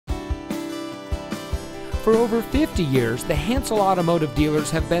For over 50 years, the Hansel Automotive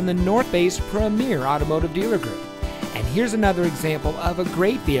Dealers have been the North Bay's premier automotive dealer group. And here's another example of a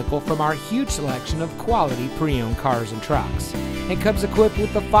great vehicle from our huge selection of quality pre-owned cars and trucks. It comes equipped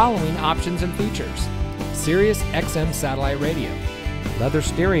with the following options and features: Sirius XM satellite radio, leather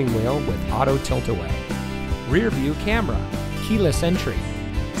steering wheel with auto tilt-away, rear view camera, keyless entry,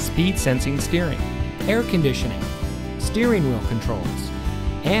 speed sensing steering, air conditioning, steering wheel controls,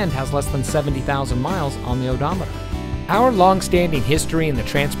 and has less than 70,000 miles on the odometer. Our long-standing history in the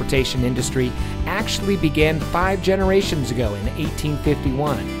transportation industry actually began 5 generations ago in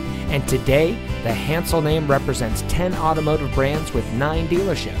 1851, and today the Hansel name represents 10 automotive brands with 9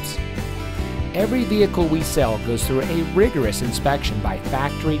 dealerships. Every vehicle we sell goes through a rigorous inspection by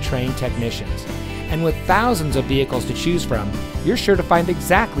factory-trained technicians, and with thousands of vehicles to choose from, you're sure to find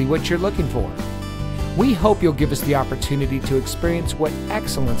exactly what you're looking for. We hope you'll give us the opportunity to experience what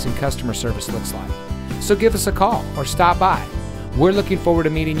excellence in customer service looks like. So give us a call or stop by. We're looking forward to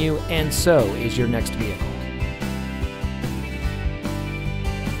meeting you, and so is your next vehicle.